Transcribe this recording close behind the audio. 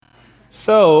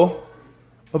So,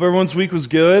 hope everyone's week was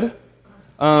good.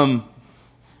 I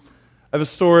have a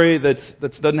story that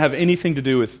doesn't have anything to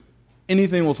do with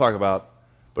anything we'll talk about,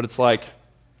 but it's like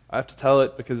I have to tell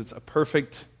it because it's a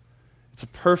perfect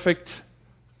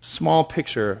small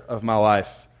picture of my life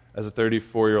as a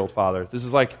 34-year-old father. This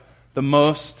is like the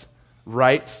most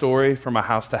right story for my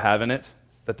house to have in it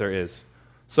that there is.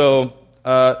 So,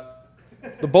 the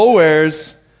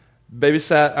Bulwares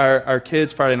babysat our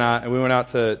kids Friday night, and we went out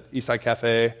to Eastside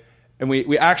Cafe, and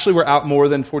we actually were out more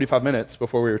than 45 minutes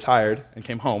before we were tired and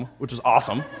came home, which was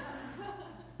awesome. It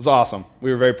was awesome.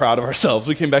 We were very proud of ourselves.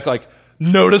 We came back like,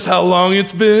 notice how long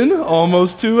it's been?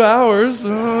 Almost 2 hours.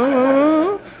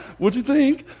 What'd you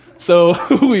think? So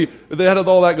they had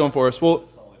all that going for us. Well,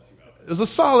 it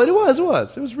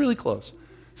was really close.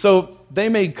 So they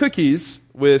made cookies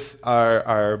with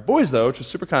our boys, though, which was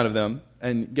super kind of them,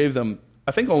 and gave them,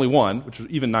 I think, only one, which was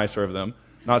even nicer of them,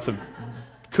 not to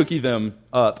cookie them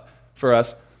up for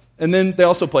us. And then they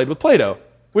also played with Play-Doh,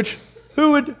 which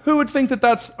who would think that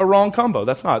that's a wrong combo?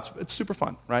 That's not. It's super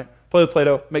fun, right? Play with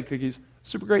Play-Doh, make cookies,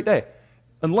 super great day.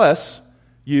 Unless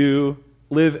you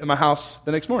live in my house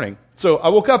the next morning. So I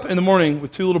woke up in the morning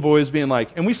with two little boys being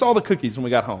like, and we saw the cookies when we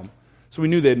got home, so we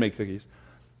knew they'd make cookies.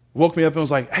 Woke me up and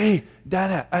was like, hey,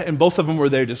 Dada. And both of them were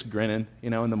there just grinning,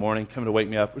 in the morning, coming to wake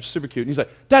me up, which is super cute. And he's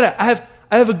like, Dada,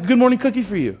 I have a good morning cookie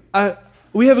for you.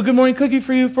 We have a good morning cookie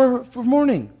for you for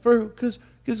morning, because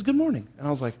it's good morning. And I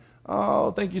was like,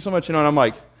 oh, thank you so much. And I'm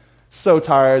like, so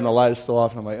tired, and the light is still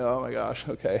off. And I'm like, oh my gosh,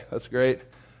 okay, that's great.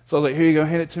 So I was like, here you go,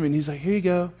 hand it to me. And he's like, here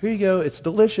you go, it's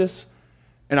delicious.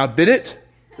 And I bit it.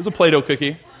 It was a Play-Doh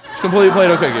cookie. It's a complete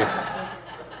Play-Doh cookie.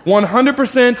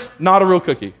 100% not a real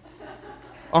cookie.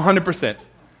 100%.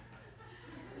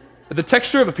 The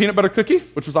texture of a peanut butter cookie,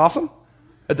 which was awesome.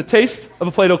 At the taste of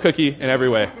a Play-Doh cookie in every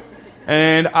way.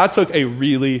 And I took a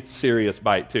really serious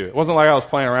bite, too. It wasn't like I was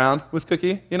playing around with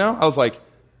cookie, I was like,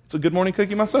 it's a good morning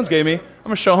cookie my sons gave me. I'm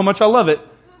going to show how much I love it.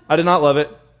 I did not love it.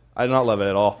 I did not love it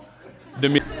at all.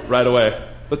 Did me right away.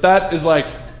 But that is like,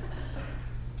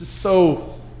 just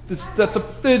so,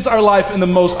 it's our life in the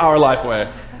most our life way.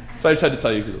 So I just had to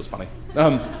tell you because it was funny.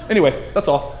 Anyway, that's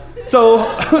all. So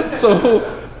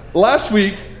last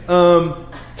week,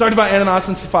 talked about Ananias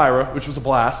and Sapphira, which was a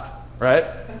blast, right?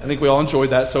 I think we all enjoyed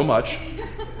that so much.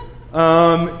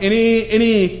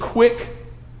 Any quick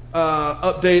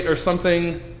update or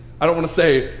something? I don't want to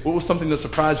say what was something that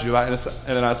surprised you about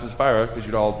Ananias and Sapphira, because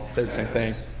you'd all say the same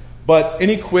thing. But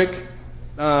any quick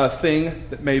thing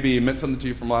that maybe meant something to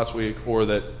you from last week, or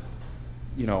that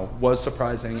was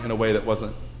surprising in a way that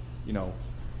wasn't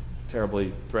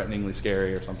terribly threateningly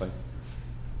scary or something?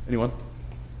 Anyone?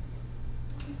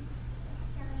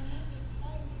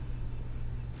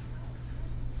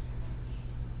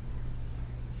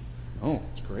 Oh,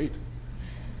 it's great.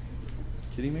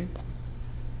 Kidding me?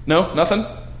 No? Nothing?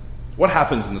 What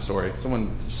happens in the story?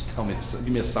 Someone just tell me, give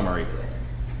me a summary.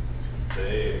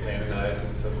 Ananias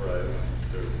and Sapphira.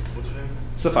 What's your name?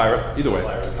 Sapphira, either way.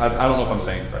 I don't know if I'm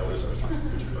saying it correctly, so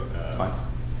it's fine.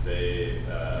 They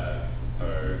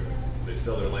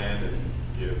sell their land and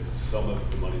give some of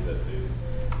the money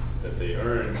that they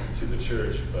earn to the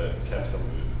church, but kept some of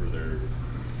it for their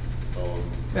own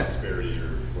prosperity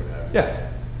or what have you. Yeah.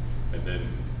 And then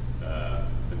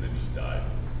just died.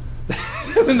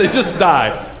 And then they just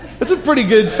die. That's a pretty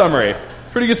good summary.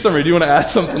 Do you want to add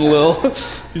something, Lil? Did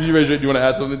you raise your? Do you want to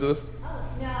add something to this? Oh,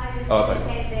 no, I just want to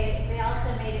say they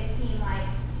also made it seem like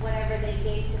whatever they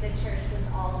gave to the church was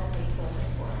all that they sold it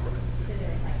for. So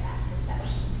there's like that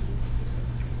deception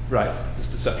piece. Right, this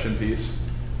deception piece.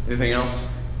 Anything else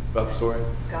about the story?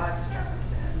 God struck them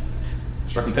dead.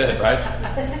 Struck them dead,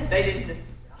 right? They didn't just...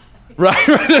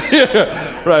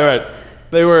 Right.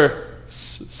 They were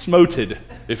smoted,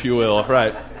 if you will,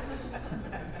 right.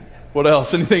 What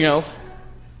else? Anything else?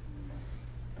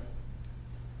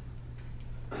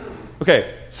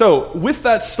 Okay, so with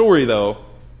that story, though,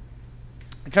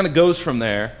 it kind of goes from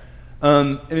there.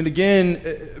 And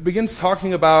it begins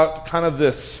talking about kind of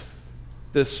this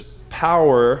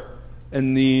power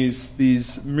and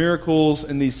these miracles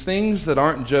and these things that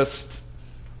aren't just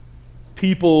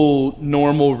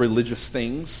normal religious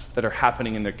things that are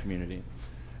happening in their community.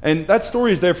 And that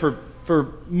story is there for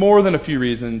more than a few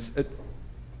reasons.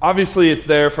 Obviously, it's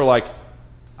there for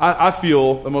I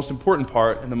feel the most important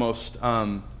part and the most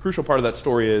crucial part of that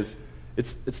story is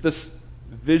it's this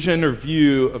vision or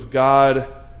view of God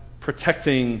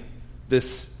protecting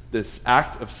this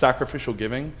act of sacrificial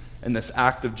giving and this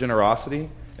act of generosity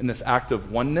and this act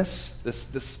of oneness,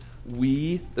 this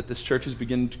we that this church is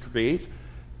beginning to create,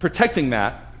 protecting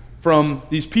that from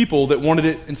these people that wanted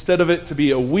it, instead of it to be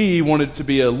a we, wanted it to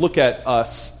be a look at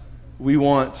us We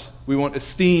want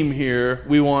esteem here.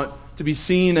 We want to be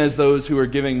seen as those who are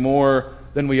giving more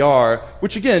than we are,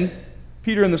 which again,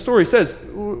 Peter in the story says,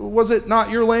 was it not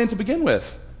your land to begin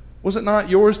with? Was it not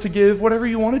yours to give whatever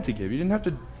you wanted to give? You didn't have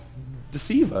to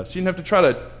deceive us. You didn't have to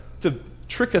try to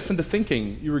trick us into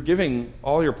thinking you were giving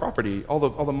all your property, all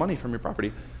the money from your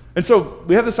property. And so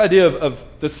we have this idea of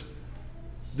this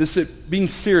it being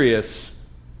serious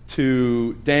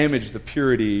to damage the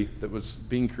purity that was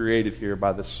being created here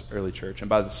by this early church and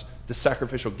by this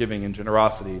sacrificial giving and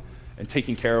generosity and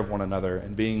taking care of one another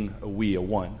and being a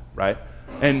one, right?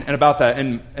 And about that.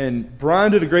 And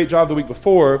Brian did a great job the week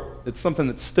before. It's something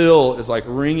that still is like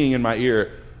ringing in my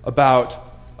ear about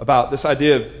this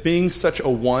idea of being such a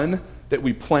one that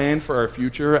we plan for our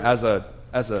future as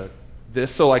a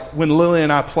this. So like when Lily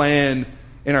and I plan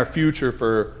in our future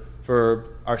for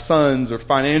our sons or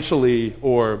financially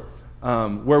or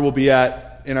where we'll be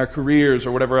at in our careers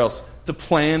or whatever else, to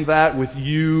plan that with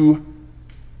you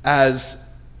as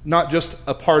not just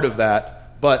a part of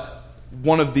that, but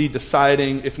one of the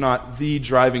deciding, if not the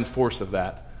driving force of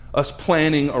that. Us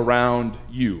planning around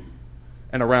you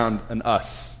and around an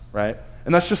us, right?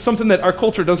 And that's just something that our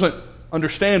culture doesn't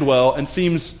understand well and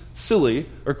seems silly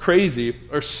or crazy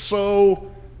or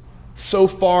so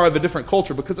far of a different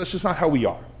culture because that's just not how we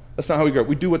are. That's not how we grow.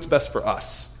 We do what's best for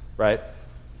us, right?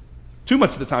 Too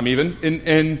much of the time even.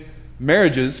 In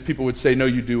marriages, people would say, no,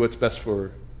 you do what's best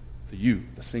for the you,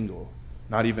 the single,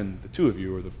 not even the two of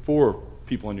you or the four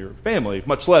people in your family,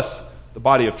 much less the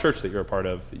body of church that you're a part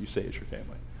of that you say is your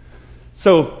family.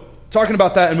 So talking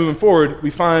about that and moving forward, we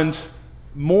find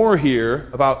more here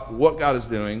about what God is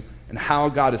doing and how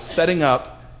God is setting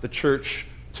up the church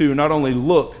to not only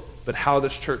look, but how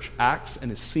this church acts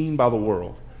and is seen by the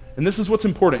world. And this is what's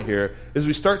important here, is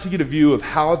we start to get a view of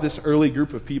how this early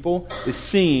group of people is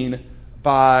seen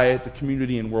by the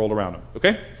community and world around them.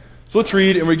 Okay? So let's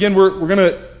read, and again, we're going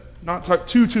to not talk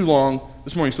too long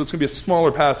this morning, so it's going to be a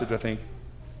smaller passage, I think.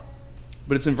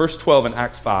 But it's in verse 12 in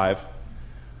Acts 5.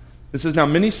 It says, now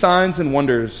many signs and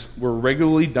wonders were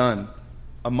regularly done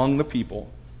among the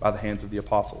people by the hands of the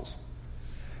apostles.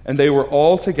 And they were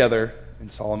all together in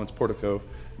Solomon's portico.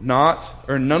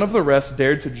 None of the rest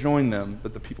dared to join them,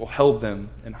 but the people held them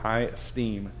in high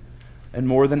esteem. And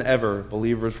more than ever,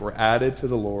 believers were added to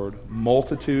the Lord,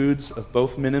 multitudes of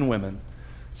both men and women,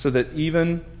 so that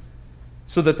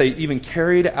they even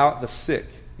carried out the sick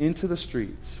into the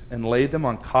streets and laid them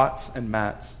on cots and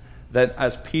mats, that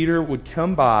as Peter would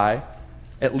come by,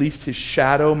 at least his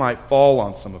shadow might fall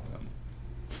on some of them.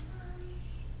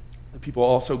 The people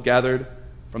also gathered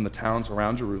from the towns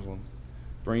around Jerusalem,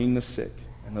 bringing the sick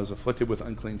and those afflicted with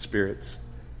unclean spirits,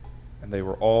 and they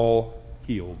were all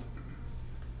healed.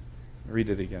 Read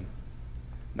it again.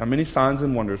 Now many signs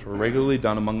and wonders were regularly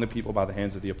done among the people by the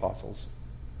hands of the apostles,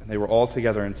 and they were all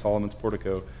together in Solomon's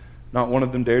portico. Not one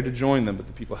of them dared to join them, but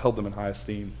the people held them in high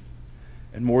esteem.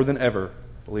 And more than ever,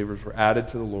 believers were added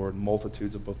to the Lord,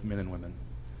 multitudes of both men and women,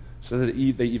 so that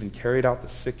they even carried out the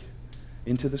sick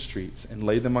into the streets and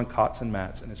laid them on cots and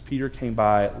mats. And as Peter came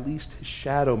by, at least his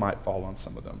shadow might fall on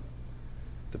some of them.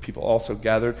 The people also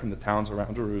gathered from the towns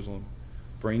around Jerusalem,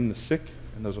 bringing the sick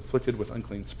and those afflicted with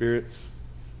unclean spirits,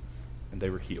 and they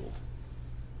were healed.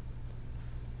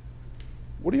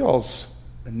 What are y'all's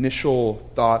initial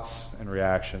thoughts and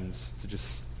reactions to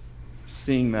just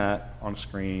seeing that on a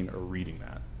screen or reading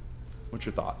that? What's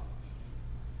your thought?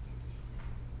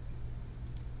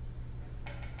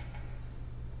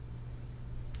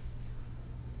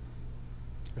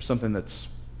 Or something that's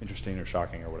interesting or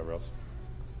shocking or whatever else?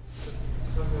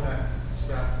 Something that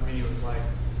stood out for me was like,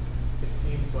 it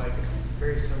seems like it's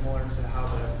very similar to how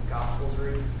the Gospels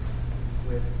read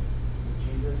with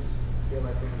Jesus. I feel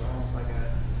like it was almost like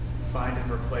a find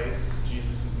and replace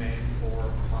Jesus' name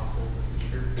for apostles and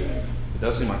Peter. It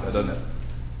does seem like that, doesn't it?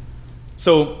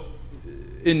 So,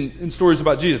 in stories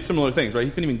about Jesus, similar things, right? He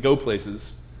couldn't even go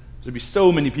places. There'd be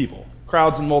so many people,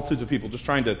 crowds and multitudes of people just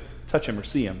trying to touch him or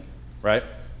see him, right?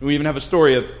 And we even have a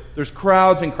story of there's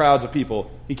crowds and crowds of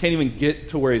people. He can't even get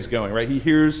to where he's going, right? He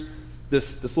hears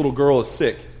this little girl is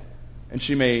sick and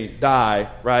she may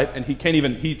die, right? And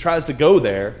he tries to go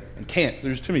there and can't.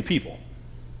 There's too many people.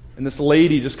 And this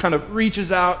lady just kind of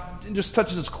reaches out and just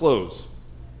touches his clothes.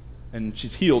 And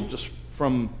she's healed just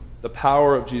from the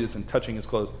power of Jesus and touching his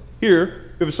clothes.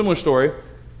 Here, we have a similar story.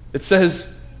 It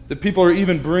says that people are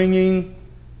even bringing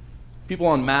people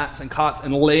on mats and cots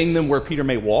and laying them where Peter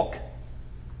may walk.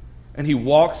 And he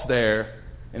walks there,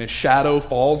 and his shadow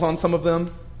falls on some of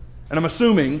them. And I'm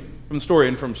assuming from the story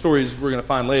and from stories we're going to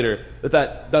find later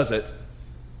that does it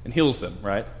and heals them,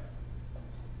 right?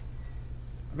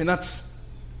 I mean, that's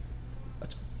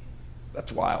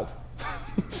That's wild.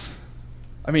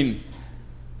 I mean,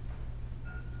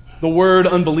 the word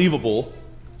unbelievable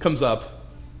comes up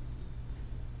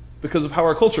because of how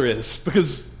our culture is.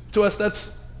 Because to us,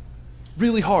 that's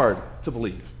really hard to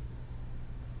believe.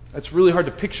 That's really hard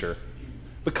to picture.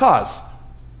 Because,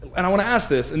 and I want to ask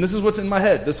this, and this is what's in my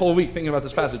head this whole week thinking about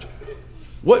this passage.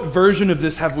 What version of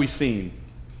this have we seen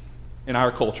in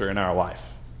our culture, in our life?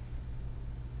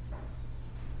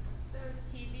 Those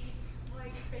TV,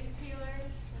 like, faith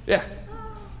healers. Yeah.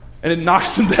 And it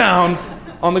knocks them down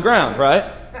on the ground,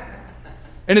 right?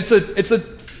 And it's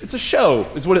a show,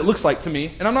 is what it looks like to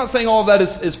me. And I'm not saying all of that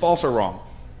is false or wrong.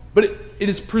 But it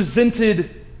is presented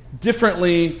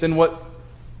differently than what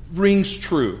rings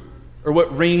true, or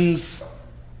what rings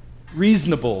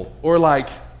reasonable, or like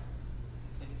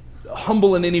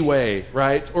humble in any way,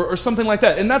 right? Or something like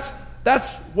that. And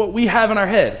that's what we have in our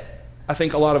head, I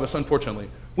think, a lot of us, unfortunately.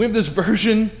 We have this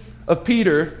version of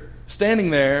Peter standing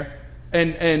there,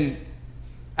 and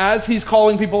as he's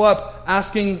calling people up,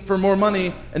 asking for more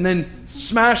money, and then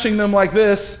smashing them like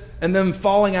this, and then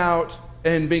falling out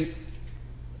and being...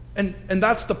 And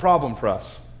that's the problem for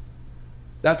us.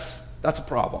 That's a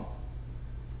problem.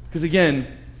 Because again,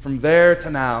 from there to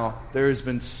now, there has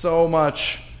been so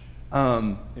much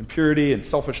impurity and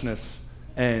selfishness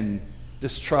and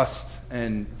distrust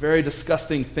and very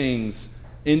disgusting things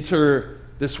enter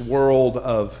this world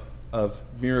of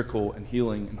miracle and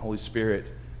healing and Holy Spirit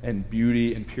and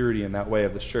beauty and purity in that way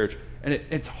of this church. And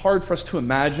it's hard for us to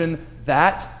imagine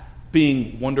that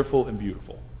being wonderful and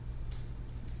beautiful.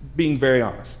 Being very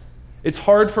honest. It's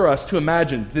hard for us to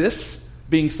imagine this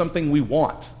being something we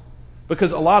want.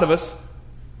 Because a lot of us,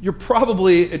 you're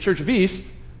probably at Church of East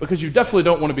because you definitely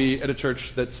don't want to be at a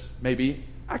church that's maybe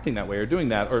acting that way or doing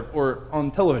that or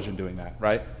on television doing that,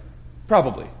 right?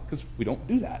 Probably, because we don't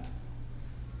do that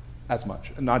as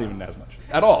much. Not even as much.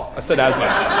 At all. I said as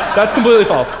much. That's completely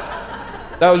false.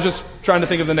 That was just trying to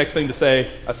think of the next thing to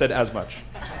say. I said as much.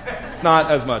 It's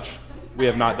not as much. We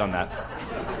have not done that.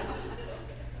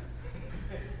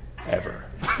 Ever.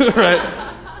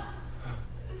 Right?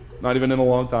 Not even in a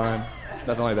long time.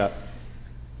 Nothing like that.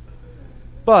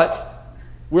 But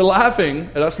we're laughing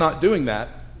at us not doing that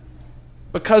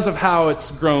because of how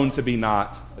it's grown to be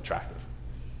not attractive.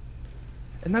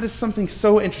 And that is something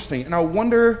so interesting. And I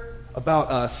wonder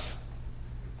about us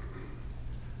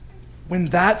when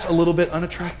that's a little bit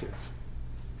unattractive.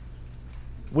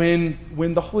 When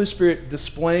the Holy Spirit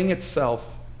displaying itself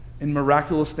in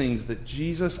miraculous things that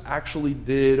Jesus actually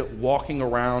did walking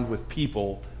around with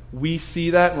people, we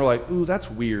see that and we're like, ooh, that's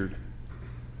weird.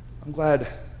 I'm glad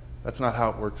that's not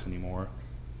how it works anymore,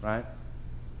 right?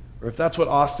 Or if that's what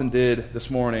Austin did this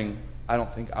morning, I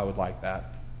don't think I would like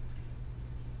that,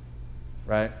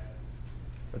 right?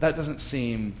 But that doesn't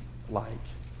seem like,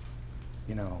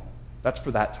 that's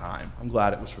for that time. I'm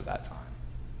glad it was for that time.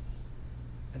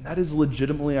 And that is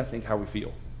legitimately, I think, how we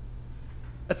feel.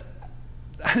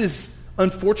 That is,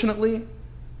 unfortunately,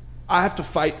 I have to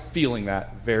fight feeling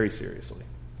that very seriously.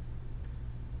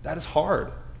 That is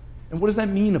hard. And what does that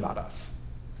mean about us?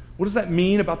 What does that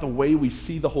mean about the way we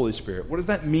see the Holy Spirit? What does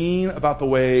that mean about the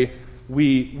way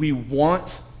we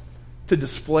want to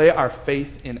display our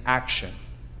faith in action?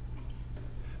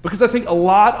 Because I think a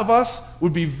lot of us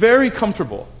would be very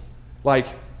comfortable, like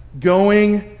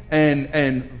going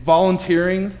and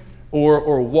volunteering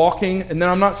or walking. And then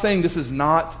I'm not saying this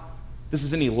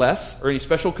is any less or any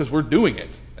special, because we're doing it.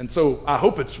 And so I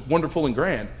hope it's wonderful and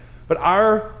grand. But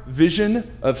our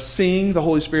vision of seeing the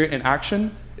Holy Spirit in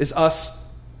action is us,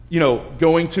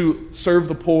 going to serve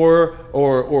the poor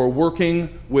or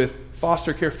working with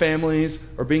foster care families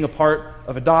or being a part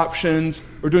of adoptions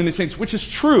or doing these things, which is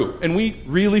true. And we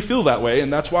really feel that way,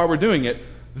 and that's why we're doing it.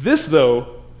 This,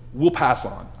 though, we'll pass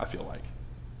on, I feel like.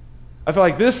 I feel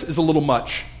like this is a little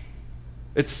much.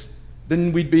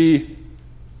 Then we'd be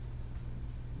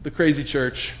the crazy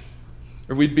church,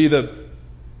 or we'd be the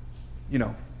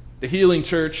healing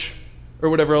church, or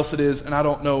whatever else it is, and I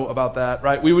don't know about that,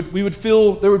 right? We would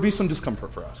feel there would be some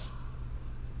discomfort for us.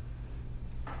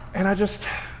 And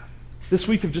this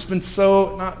week have just been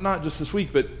so, not just this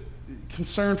week, but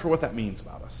concerned for what that means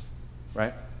about us,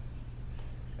 right?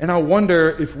 And I wonder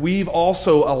if we've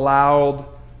also allowed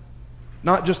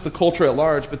not just the culture at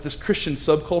large, but this Christian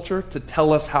subculture to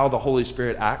tell us how the Holy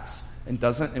Spirit acts and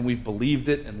doesn't, and we've believed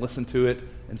it and listened to it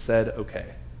and said, okay.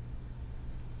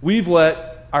 We've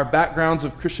let our backgrounds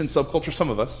of Christian subculture, some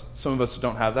of us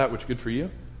don't have that, which is good for you,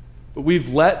 but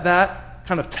we've let that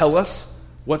kind of tell us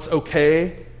what's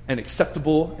okay and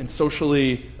acceptable and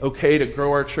socially okay to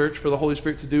grow our church for the Holy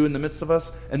Spirit to do in the midst of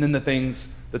us, and then the things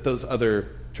that those other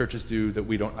churches do that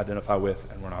we don't identify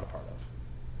with and we're not a part of.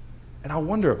 And I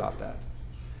wonder about that.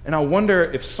 And I wonder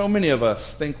if so many of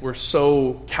us think we're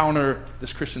so counter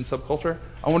this Christian subculture,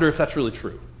 I wonder if that's really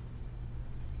true.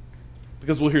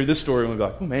 Because we'll hear this story and we'll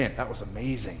be like, oh man, that was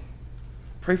amazing.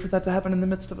 Pray for that to happen in the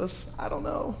midst of us? I don't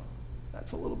know.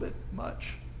 That's a little bit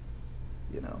much,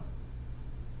 you know.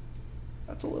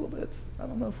 That's a little bit. I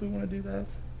don't know if we want to do that.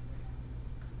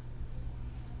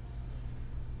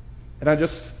 And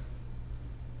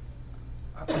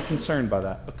I'm concerned by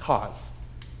that because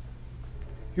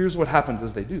here's what happens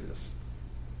as they do this.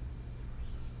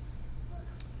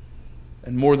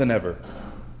 And more than ever,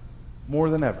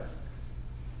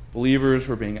 believers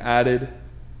were being added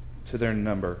to their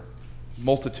number,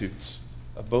 multitudes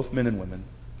of both men and women,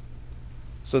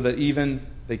 so that even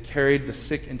they carried the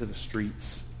sick into the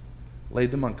streets,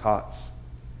 laid them on cots.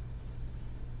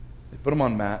 They put them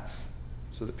on mats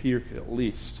so that Peter could at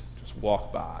least just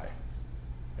walk by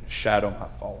and a shadow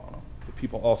might fall on them. The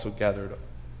people also gathered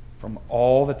from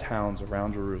all the towns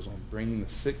around Jerusalem, bringing the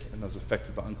sick and those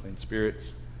affected by unclean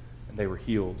spirits, and they were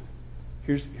healed.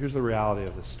 Here's the reality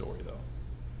of this story, though.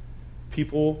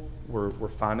 People were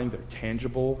finding their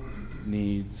tangible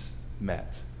needs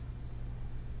met.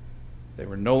 They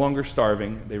were no longer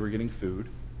starving. They were getting food.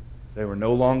 They were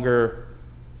no longer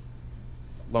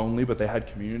lonely, but they had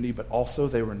community. But also,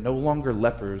 they were no longer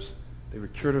lepers. They were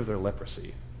cured of their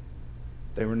leprosy.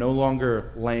 They were no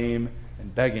longer lame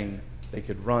and begging. They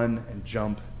could run and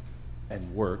jump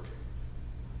and work.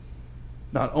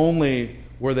 Not only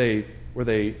were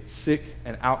they sick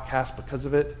and outcast because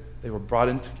of it, they were brought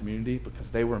into community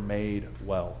because they were made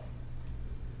well.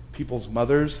 People's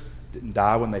mothers didn't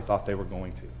die when they thought they were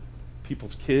going to.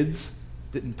 People's kids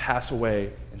didn't pass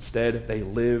away. Instead, they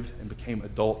lived and became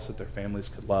adults that their families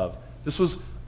could love. This was